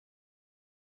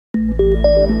Hello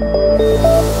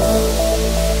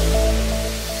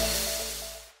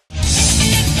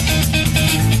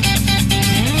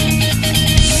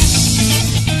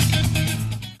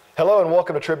and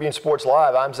welcome to Tribune Sports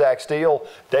Live. I'm Zach Steele.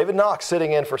 David Knox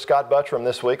sitting in for Scott Buttram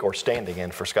this week, or standing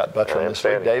in for Scott Buttram this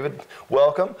week. David,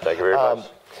 welcome. Thank you very much.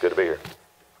 Good to be here.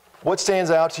 What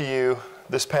stands out to you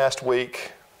this past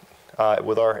week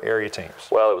with our area teams?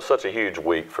 Well, it was such a huge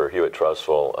week for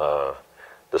Hewitt-Trussville.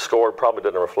 The score probably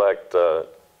didn't reflect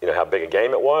how big a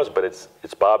game it was, but it's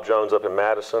Bob Jones up in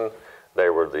Madison. They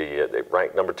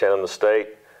ranked number 10 in the state.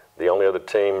 The only other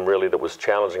team really that was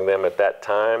challenging them at that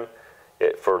time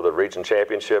for the region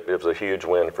championship. It was a huge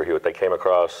win for Hewitt. They came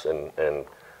across, and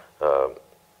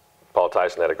Paul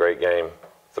Tyson had a great game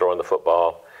throwing the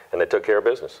football, and they took care of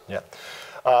business. Yeah.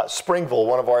 Springville,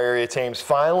 one of our area teams,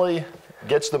 finally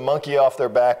gets the monkey off their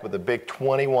back with a big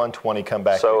 21-20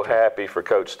 comeback. So happy for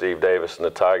Coach Steve Davis and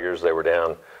the Tigers. They were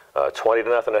down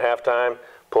 20-0 at halftime,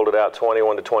 pulled it out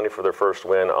 21-20 for their first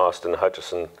win. Austin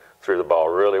Hutchison threw the ball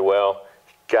really well.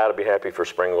 Got to be happy for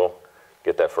Springville.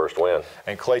 Get that first win.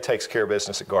 And Clay takes care of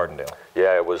business at Gardendale.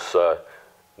 Yeah, it was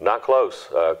not close.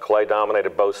 Clay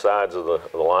dominated both sides of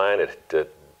the line. It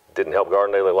didn't help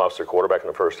Gardendale. They lost their quarterback in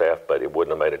the first half, but it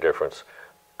wouldn't have made a difference.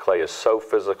 Clay is so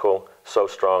physical, so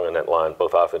strong in that line,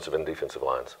 both offensive and defensive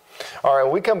lines. All right,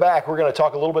 when we come back, we're going to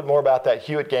talk a little bit more about that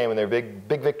Hewitt game and their big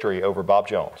victory over Bob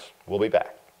Jones. We'll be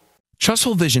back.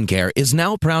 Trussville Vision Care is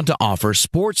now proud to offer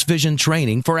sports vision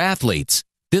training for athletes.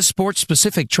 This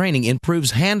sports-specific training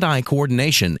improves hand-eye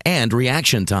coordination and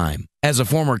reaction time. As a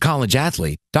former college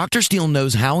athlete, Dr. Steele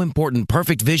knows how important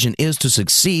perfect vision is to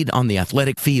succeed on the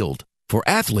athletic field. For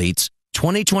athletes,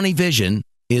 20/20 vision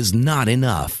is not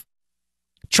enough.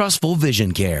 Trussville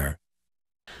Vision Care.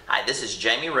 Hi, this is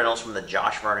Jamie Reynolds from the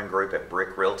Josh Vernon Group at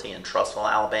Brick Realty in Trussville,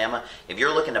 Alabama. If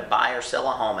you're looking to buy or sell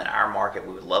a home in our market,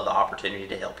 we would love the opportunity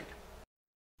to help you.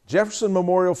 Jefferson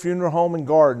Memorial Funeral Home and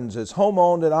Gardens is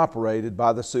home-owned and operated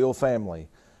by the Seal family.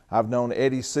 I've known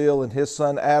Eddie Seal and his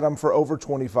son Adam for over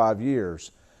 25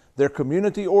 years. They're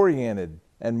community-oriented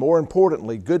and, more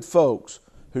importantly, good folks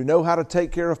who know how to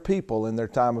take care of people in their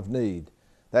time of need.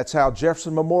 That's how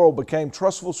Jefferson Memorial became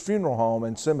Trussville's funeral home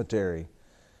and cemetery.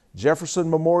 Jefferson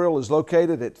Memorial is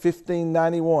located at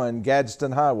 1591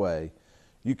 Gadsden Highway.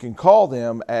 You can call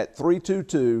them at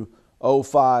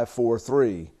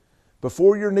 322-0543.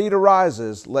 Before your need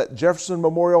arises, let Jefferson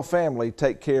Memorial family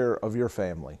take care of your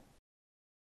family.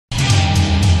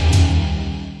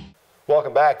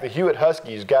 Welcome back. The Hewitt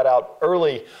Huskies got out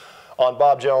early on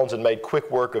Bob Jones and made quick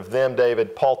work of them,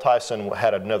 David. Paul Tyson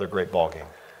had another great ball game.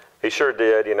 He sure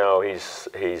did. You know, he's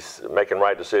making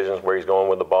right decisions where he's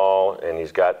going with the ball, and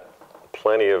he's got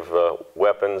plenty of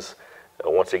weapons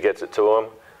once he gets it to him.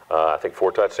 I think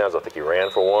 4 touchdowns. I think he ran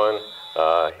for one.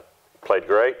 He played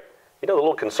great. You know, the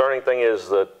little concerning thing is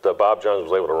that Bob Jones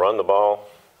was able to run the ball.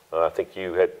 I think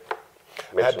you had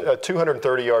mentioned. Had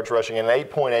 230 yards rushing and an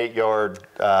 8.8 yard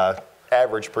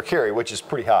average per carry, which is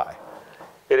pretty high.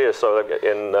 It is. So,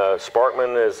 and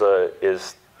Sparkman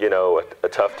is you know, a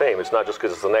tough team. It's not just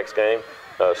because it's the next game.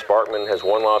 Sparkman has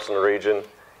one loss in the region,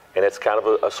 and it's kind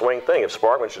of a swing thing. If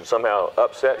Sparkman should somehow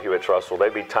upset Hewitt-Trussville,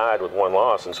 they'd be tied with one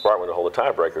loss, and Sparkman would hold a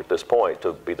tiebreaker at this point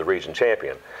to be the region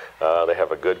champion. They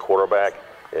have a good quarterback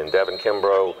in Devin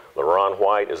Kimbrough. LaRon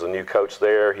White is the new coach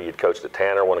there. He had coached at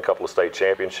Tanner, won a couple of state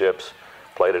championships,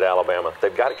 played at Alabama.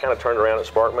 They've got it kind of turned around at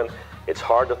Sparkman. It's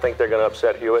hard to think they're going to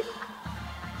upset Hewitt.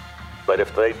 But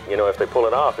if they pull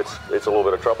it off, it's a little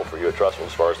bit of trouble for Hewitt-Trussville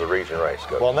as far as the region race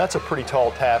goes. Well, and that's a pretty tall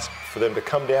task for them to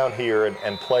come down here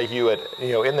and play Hewitt,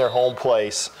 you know, in their home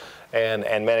place and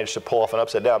manage to pull off an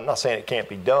upset. Now, I'm not saying it can't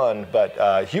be done, but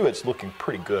Hewitt's looking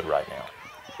pretty good right now.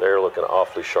 They're looking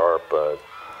awfully sharp.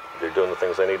 They're doing the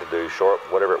things they need to do.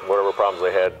 Whatever problems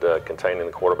they had containing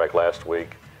the quarterback last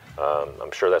week,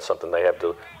 I'm sure that's something they have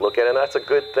to look at, and that's a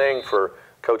good thing for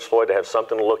Coach Floyd to have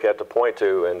something to look at, to point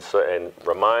to, and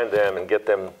remind them and get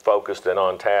them focused and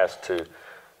on task to,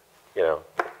 you know,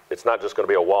 it's not just going to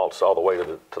be a waltz all the way to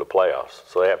the playoffs.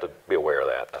 So they have to be aware of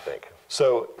that, I think.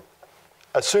 So,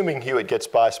 assuming Hewitt gets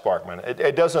by Sparkman,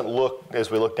 it doesn't look,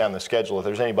 as we look down the schedule, if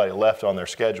there's anybody left on their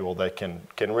schedule that can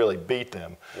really beat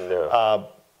them. No.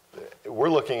 We're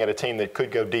looking at a team that could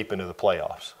go deep into the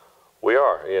playoffs. We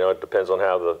are. You know, it depends on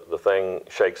how the thing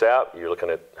shakes out. You're looking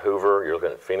at Hoover. You're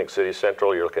looking at Phoenix City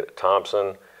Central. You're looking at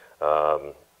Thompson.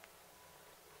 You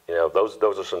know,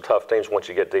 those are some tough teams once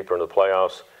you get deeper into the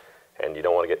playoffs, and you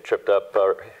don't want to get tripped up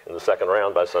in the second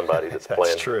round by somebody that's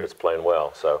playing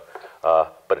well. So,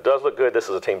 but it does look good. This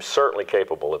is a team certainly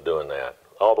capable of doing that.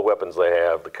 All the weapons they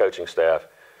have, the coaching staff.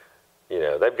 You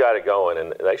know, they've got it going,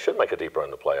 and they should make a deep run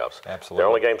in the playoffs. Absolutely. Their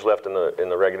only games left in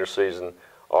the regular season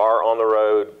are on the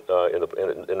road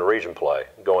in the region play,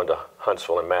 going to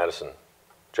Huntsville and Madison,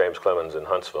 James Clemens in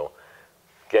Huntsville.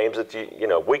 Games that you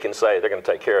know we can say they're going to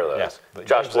take care of those. Yes,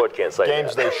 Josh Floyd can't say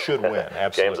games that. they should win.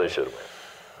 Absolutely. Games they should win.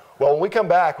 Well, when we come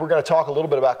back, we're going to talk a little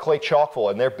bit about Clay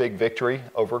Chalkville and their big victory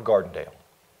over Gardendale.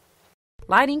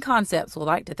 Lighting Concepts would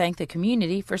like to thank the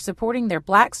community for supporting their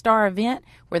Black Star event,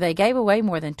 where they gave away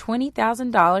more than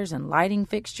 $20,000 in lighting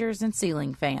fixtures and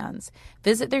ceiling fans.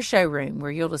 Visit their showroom,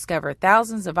 where you'll discover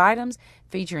thousands of items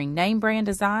featuring name brand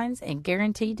designs and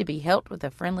guaranteed to be helped with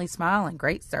a friendly smile and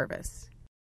great service.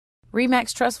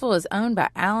 RE/MAX Trustful is owned by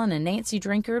Alan and Nancy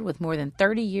Drinkard with more than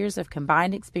 30 years of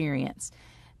combined experience.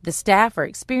 The staff are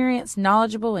experienced,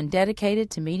 knowledgeable, and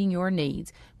dedicated to meeting your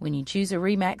needs. When you choose a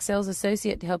RE/MAX sales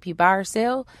associate to help you buy or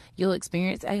sell, you'll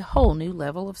experience a whole new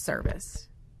level of service.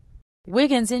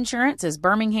 Wiggins Insurance is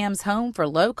Birmingham's home for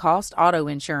low-cost auto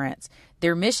insurance.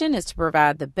 Their mission is to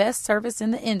provide the best service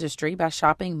in the industry by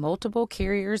shopping multiple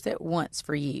carriers at once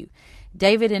for you.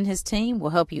 David and his team will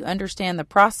help you understand the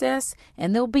process,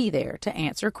 and they'll be there to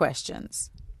answer questions.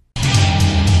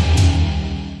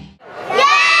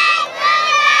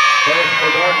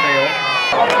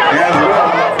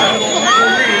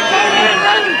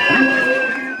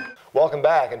 Welcome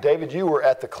back. And David, you were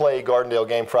at the Clay Gardendale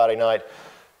game Friday night.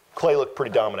 Clay looked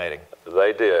pretty dominating.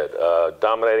 They did,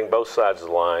 dominating both sides of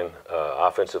the line,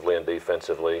 offensively and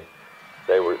defensively.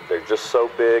 They're just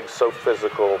so big, so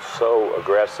physical, so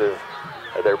aggressive.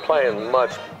 They're playing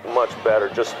much better,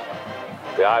 just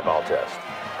the eyeball test,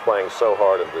 playing so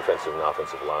hard on the defensive and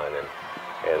offensive line.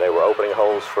 And they were opening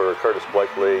holes for Curtis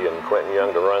Blakely and Quentin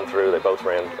Young to run through. They both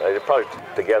ran, probably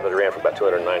together they ran for about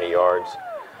 290 yards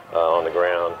on the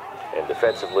ground. And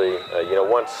defensively,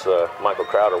 once Michael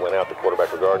Crowder went out, the quarterback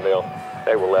for Gardendale,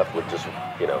 they were left with just,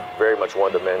 very much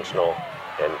one-dimensional.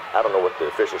 And I don't know what the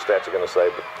official stats are going to say,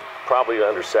 but probably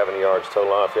under 70 yards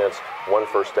total offense, one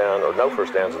first down, or no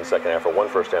first downs in the second half, or one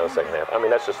first down in the second half. I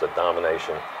mean, that's just a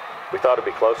domination. We thought it'd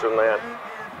be closer than that,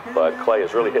 but Clay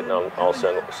is really hitting on all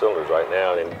cylinders right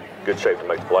now and in good shape to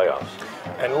make the playoffs.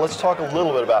 And let's talk a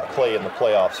little bit about Clay in the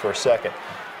playoffs for a second.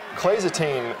 Clay's a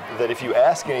team that if you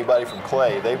ask anybody from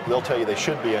Clay, they'll tell you they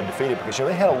should be undefeated because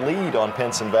they had a lead on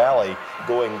Pinson Valley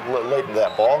going late into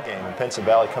that ball game, and Pinson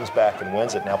Valley comes back and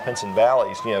wins it. Now Pinson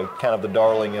Valley's kind of the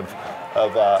darling of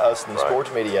us in the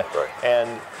sports media,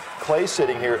 and Clay's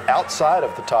sitting here outside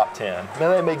of the top 10. Now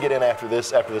they may get in after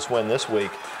this win this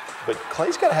week, but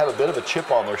Clay's got to have a bit of a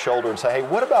chip on their shoulder and say, hey,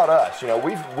 what about us?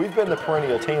 We've been the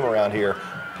perennial team around here.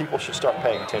 People should start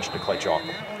paying attention to Clay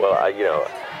Chalkville. Well,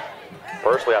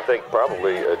 personally, I think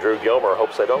probably Drew Gilmer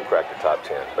hopes they don't crack the top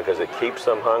 10 because it keeps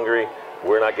them hungry.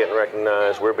 We're not getting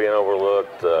recognized. We're being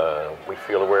overlooked. We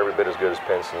feel that we're every bit as good as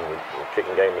Pinson. We're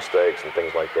kicking game mistakes and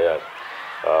things like that.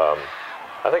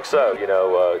 I think so.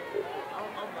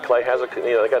 Clay has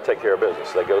they got to take care of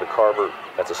business. They go to Carver.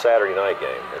 That's a Saturday night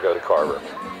game. They go to Carver,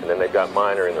 and then they've got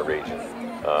Minor in the region.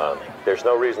 There's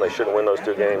no reason they shouldn't win those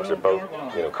two games. They're both.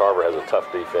 Carver has a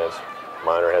tough defense.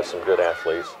 Minor has some good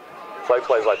athletes. Clay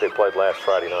plays like they played last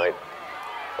Friday night.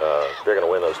 They're going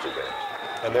to win those two games.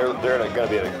 And they're going to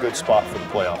be in a good spot for the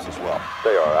playoffs as well.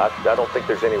 They are. I don't think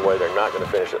there's any way they're not going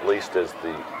to finish at least as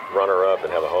the runner-up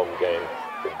and have a home game.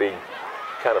 It'd be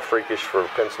kind of freakish for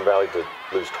Pinson Valley to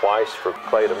lose twice for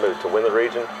Clay to win the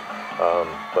region,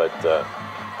 but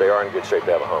they are in good shape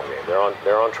to have a home game.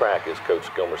 They're on track, as Coach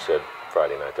Gilmer said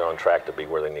Friday night. They're on track to be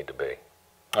where they need to be.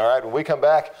 All right, when we come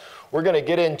back, we're going to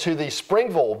get into the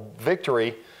Springville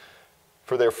victory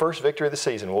for their first victory of the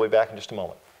season. We'll be back in just a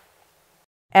moment.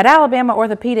 At Alabama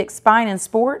Orthopedic Spine and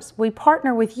Sports, we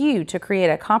partner with you to create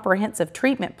a comprehensive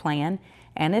treatment plan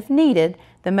and, if needed,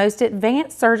 the most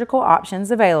advanced surgical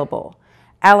options available.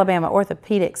 Alabama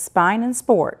Orthopedic Spine and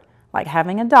Sport, like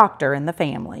having a doctor in the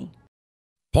family.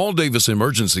 Paul Davis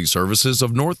Emergency Services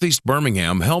of Northeast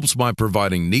Birmingham helps by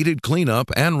providing needed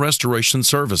cleanup and restoration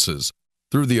services.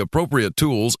 Through the appropriate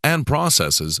tools and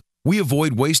processes, we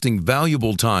avoid wasting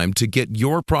valuable time to get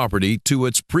your property to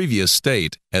its previous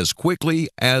state as quickly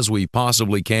as we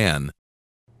possibly can.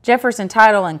 Jefferson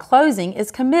Title and Closing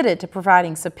is committed to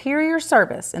providing superior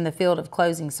service in the field of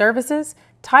closing services,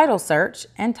 title search,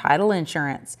 and title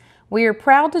insurance. We are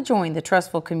proud to join the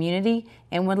Trustful community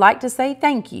and would like to say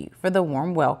thank you for the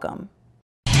warm welcome.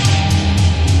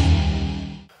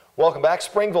 Welcome back.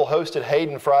 Springville hosted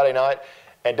Hayden Friday night.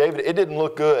 And David, it didn't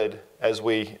look good as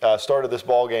we started this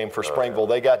ball game for Springville.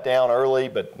 They got down early,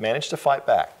 but managed to fight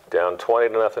back. Down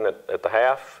 20-0 at the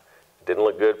half. Didn't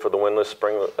look good for the winless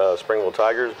Springville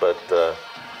Tigers, but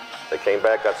they came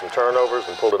back, got some turnovers,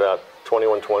 and pulled it out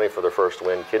 21-20 for their first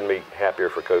win. Couldn't be happier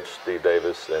for Coach Steve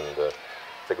Davis, and I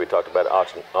think we talked about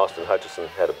Austin Hutchinson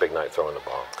had a big night throwing the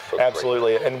ball. So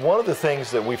absolutely, and one of the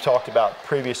things that we've talked about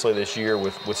previously this year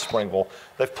with Springville,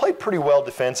 they've played pretty well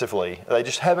defensively. They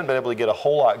just haven't been able to get a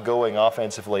whole lot going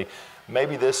offensively.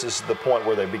 Maybe this is the point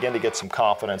where they begin to get some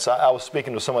confidence. I was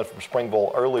speaking to someone from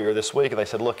Springville earlier this week, and they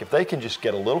said, look, if they can just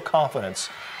get a little confidence,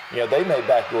 they may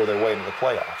backdoor their way into the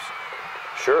playoffs.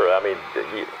 Sure. I mean,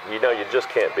 you just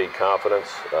can't beat confidence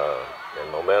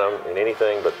and momentum in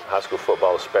anything, but high school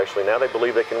football especially. Now they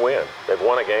believe they can win. They've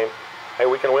won a game. Hey,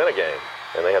 we can win a game.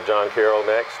 And they have John Carroll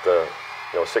next,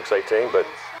 6-18, but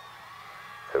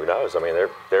who knows? I mean,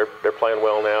 they're playing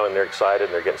well now, and they're excited,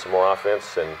 and they're getting some more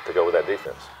offense and to go with that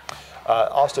defense.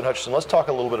 Austin Hutchinson, let's talk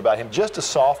a little bit about him. Just a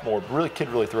sophomore, kid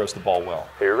really throws the ball well.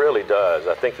 He really does.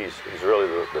 I think he's really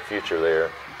the future there.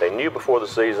 They knew before the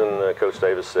season, Coach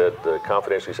Davis said,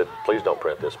 confidentially, he said, please don't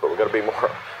print this, but we're going to be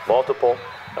more multiple.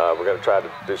 We're going to try to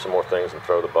do some more things and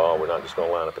throw the ball. We're not just going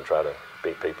to line up and try to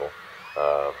beat people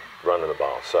running the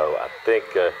ball. So I think,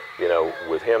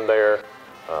 with him there,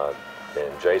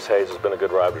 and Jace Hayes has been a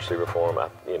good wide receiver for him,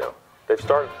 they've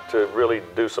started to really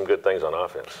do some good things on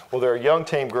offense. Well, they're a young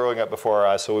team growing up before our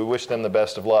eyes, so we wish them the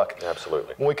best of luck.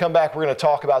 Absolutely. When we come back, we're going to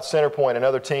talk about Centerpoint,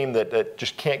 another team that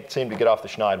just can't seem to get off the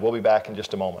schneid. We'll be back in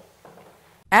just a moment.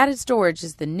 Added Storage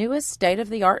is the newest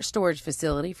state-of-the-art storage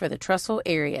facility for the Trussville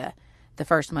area. The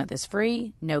first month is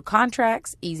free, no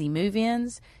contracts, easy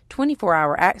move-ins,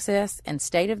 24-hour access, and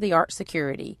state-of-the-art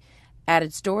security.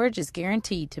 Added Storage is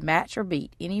guaranteed to match or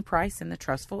beat any price in the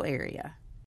Trussville area.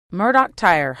 Murdoch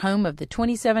Tire, home of the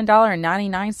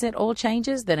 $27.99 oil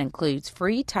changes that includes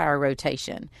free tire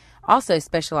rotation, also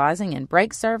specializing in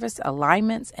brake service,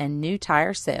 alignments, and new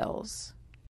tire sales.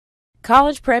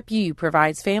 College Prep U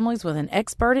provides families with an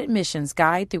expert admissions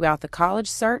guide throughout the college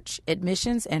search,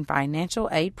 admissions, and financial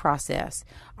aid process.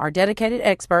 Our dedicated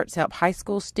experts help high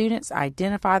school students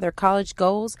identify their college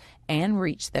goals and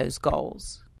reach those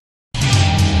goals.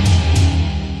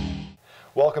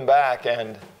 Welcome back,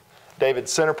 and David,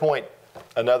 Centerpoint,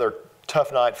 another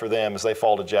tough night for them as they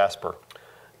fall to Jasper.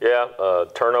 Yeah,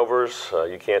 turnovers.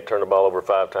 You can't turn the ball over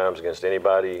 5 times against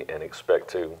anybody and expect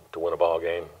to win a ball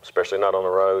game, especially not on the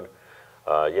road.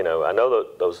 I know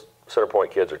that those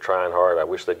Centerpoint kids are trying hard. I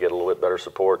wish they'd get a little bit better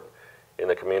support in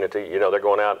the community. They're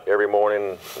going out every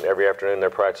morning and every afternoon.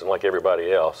 They're practicing like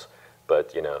everybody else.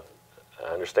 But, I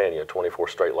understand, 24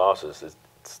 straight losses. It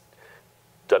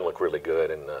doesn't look really good,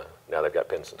 and now they've got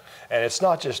Pinson. And it's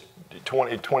not just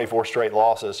 24 straight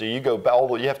losses. So you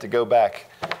have to go back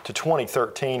to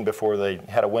 2013 before they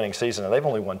had a winning season, and they've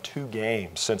only won 2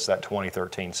 games since that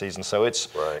 2013 season. So it's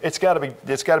got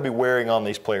to be wearing on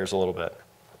these players a little bit.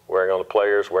 Wearing on the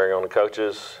players, wearing on the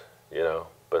coaches,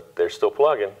 but they're still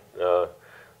plugging. I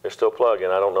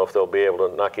don't know if they'll be able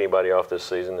to knock anybody off this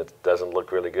season. It doesn't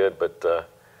look really good, but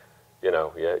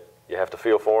you have to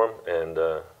feel for them and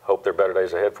hope there are better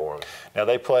days ahead for them. Now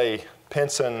they play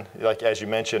Pinson, like as you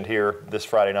mentioned here this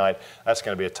Friday night. That's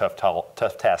going to be a tough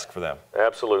task for them.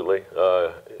 Absolutely,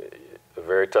 a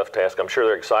very tough task. I'm sure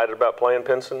they're excited about playing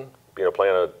Pinson.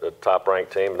 Playing a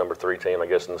top-ranked team, number 3 team, I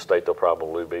guess in the state they'll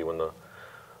probably be when the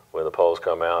polls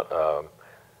come out.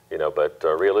 But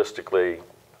realistically,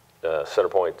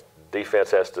 Centerpoint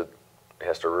defense has to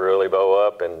really bow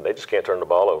up, and they just can't turn the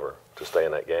ball over to stay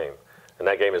in that game. And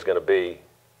that game is going to be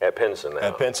at Pinson now.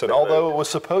 At Pinson, although it was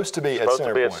supposed to be at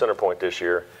Centerpoint this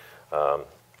year.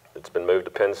 It's been moved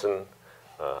to Pinson.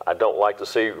 I don't like to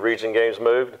see region games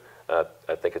moved. I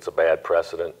think it's a bad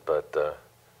precedent, but they're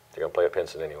going to play at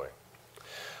Pinson anyway.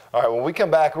 All right, when we come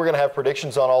back, we're going to have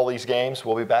predictions on all these games.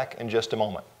 We'll be back in just a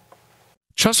moment.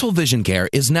 Trussville Vision Care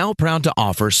is now proud to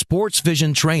offer sports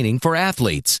vision training for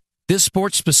athletes. This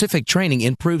sports-specific training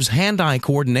improves hand-eye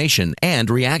coordination and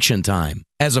reaction time.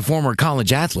 As a former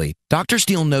college athlete, Dr.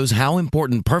 Steele knows how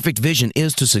important perfect vision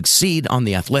is to succeed on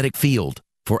the athletic field.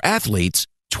 For athletes,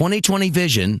 20/20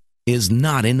 vision is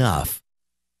not enough.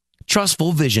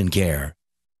 Trussville Vision Care.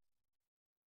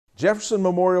 Jefferson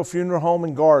Memorial Funeral Home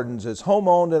and Gardens is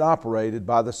home-owned and operated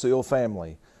by the Seal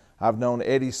family. I've known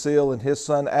Eddie Seal and his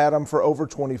son Adam for over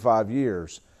 25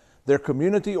 years. They're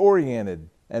community-oriented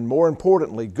and, more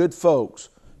importantly, good folks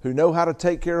who know how to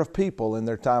take care of people in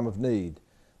their time of need.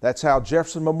 That's how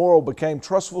Jefferson Memorial became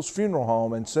Trussville's funeral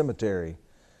home and cemetery.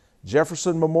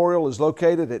 Jefferson Memorial is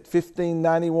located at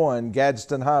 1591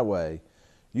 Gadsden Highway.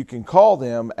 You can call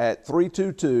them at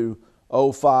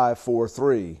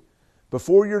 322-0543.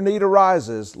 Before your need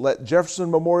arises, let Jefferson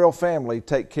Memorial family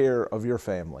take care of your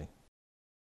family.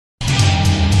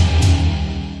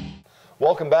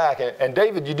 welcome back. And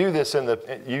David, you do this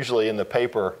usually in the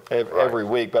paper every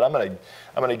week, but I'm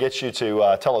gonna get you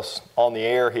to tell us on the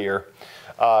air here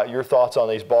your thoughts on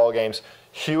these ball games.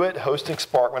 Hewitt hosting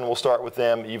Sparkman. We'll start with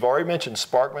them. You've already mentioned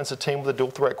Sparkman's a team with a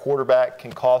dual threat quarterback,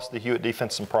 can cost the Hewitt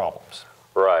defense some problems.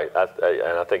 Right,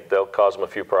 and I think they'll cause them a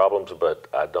few problems, but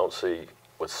I don't see,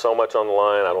 with so much on the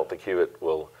line, I don't think Hewitt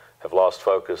will have lost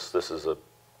focus. This is a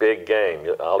big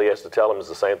game. All he has to tell them is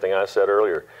the same thing I said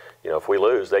earlier. You know, if we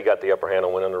lose, they got the upper hand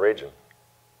on winning the region.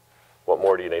 What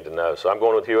more do you need to know? So I'm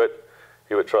going with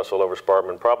Hewitt-Trussville over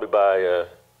Sparkman, probably by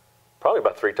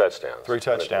 3 touchdowns. 3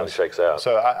 touchdowns. When it shakes out.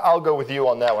 So I'll go with you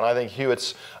on that one. I think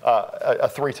Hewitt's a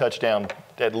 3-touchdown,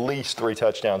 at least 3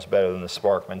 touchdowns better than the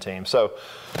Sparkman team. So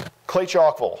Clay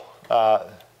Chalkville,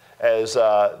 as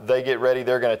they get ready,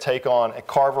 they're going to take on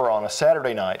Carver on a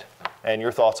Saturday night. And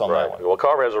your thoughts on that one? Well,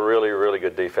 Carver has a really, really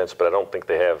good defense, but I don't think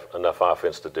they have enough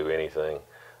offense to do anything.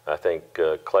 I think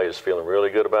Clay is feeling really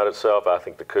good about itself. I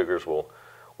think the Cougars will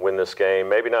win this game.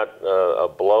 Maybe not a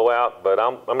blowout, but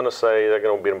I'm going to say they're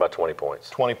going to beat them by 20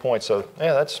 points. 20 points. So,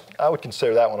 yeah, I would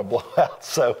consider that one a blowout.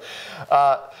 So,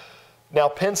 now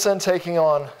Pinson taking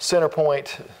on Center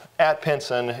Point at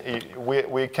Pinson.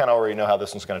 We kind of already know how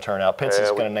this one's going to turn out. Pinson's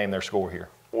going to name their score here.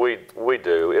 We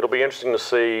do. It'll be interesting to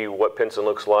see what Pinson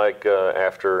looks like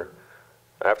after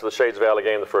the Shades Valley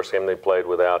game, the first game they played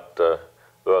without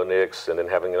Bo Nix, and then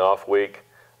having an off week.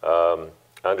 I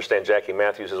understand Jackie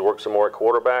Matthews has worked some more at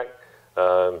quarterback.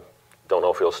 Don't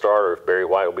know if he'll start or if Barry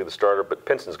White will be the starter, but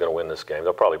Pinson's going to win this game.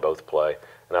 They'll probably both play,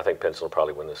 and I think Pinson will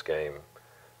probably win this game,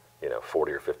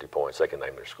 40 or 50 points. They can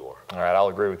name their score. All right, I'll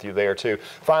agree with you there too.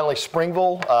 Finally,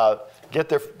 Springville,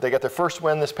 they got their first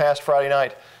win this past Friday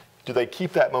night. Do they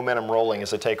keep that momentum rolling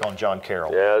as they take on John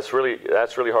Carroll? Yeah, that's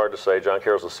really hard to say. John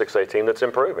Carroll's a 6A team that's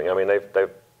improving. I mean,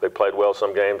 they've played well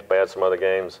some games, bad some other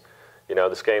games.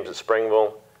 This game's at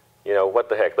Springville. What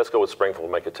the heck? Let's go with Springville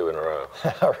and make it 2 in a row.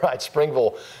 All right,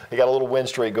 Springville, they got a little win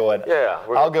streak going. Yeah.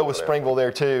 I'll go with Springville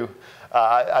there too.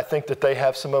 I think that they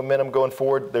have some momentum going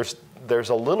forward. There's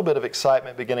a little bit of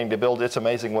excitement beginning to build. It's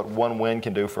amazing what one win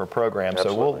can do for a program.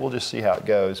 Absolutely. So we'll just see how it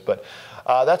goes. But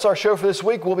that's our show for this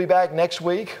week. We'll be back next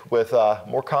week with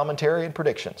more commentary and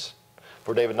predictions.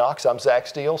 For David Knox, I'm Zach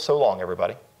Steele. So long,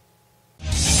 everybody.